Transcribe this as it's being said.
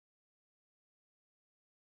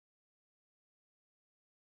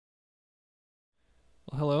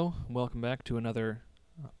Well, hello, welcome back to another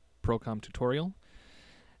Procom tutorial,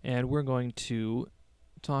 and we're going to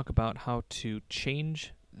talk about how to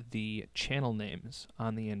change the channel names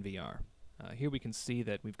on the NVR. Here we can see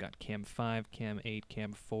that we've got Cam 5, Cam 8,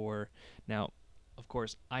 Cam 4. Now, of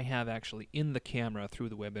course, I have actually in the camera through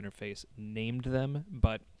the web interface named them,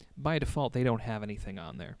 but by default they don't have anything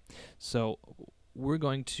on there. So we're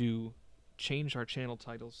going to change our channel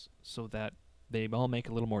titles so that they all make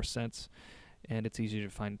a little more sense and it's easier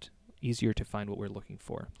to find what we're looking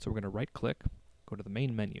for. So we're going to right click, go to the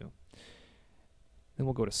main menu. Then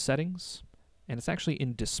we'll go to settings, and it's actually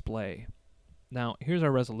in display. Now here's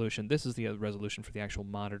our resolution. This is the resolution for the actual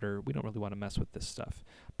monitor. We don't really want to mess with this stuff.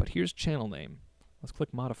 But here's channel name. Let's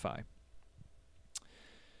click modify.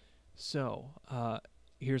 So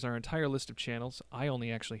here's our entire list of channels. I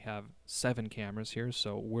only actually have 7 cameras here,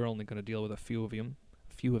 so we're only going to deal with a few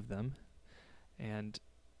of them. And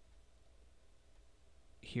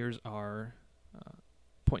here's our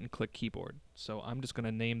point and click keyboard. So I'm just going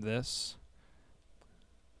to name this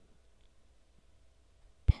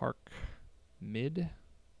Park Mid.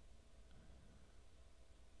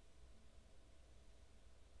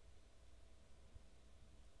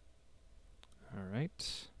 All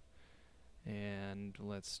right. And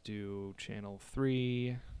let's do channel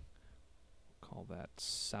 3. Call that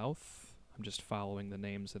South. I'm just following the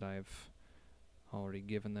names that I've already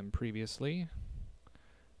given them previously.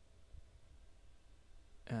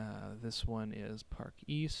 This one is Park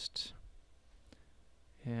East,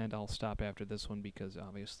 and I'll stop after this one because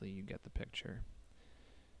obviously you get the picture.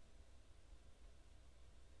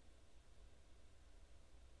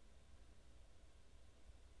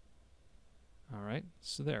 Alright,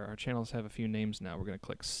 so there, our channels have a few names now. We're going to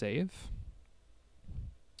click Save.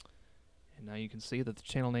 And now you can see that the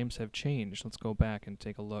channel names have changed. Let's go back and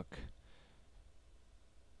take a look.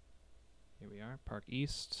 Here we are, Park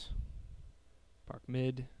East, Park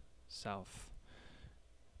Mid, South.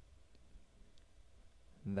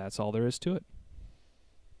 And that's all there is to it.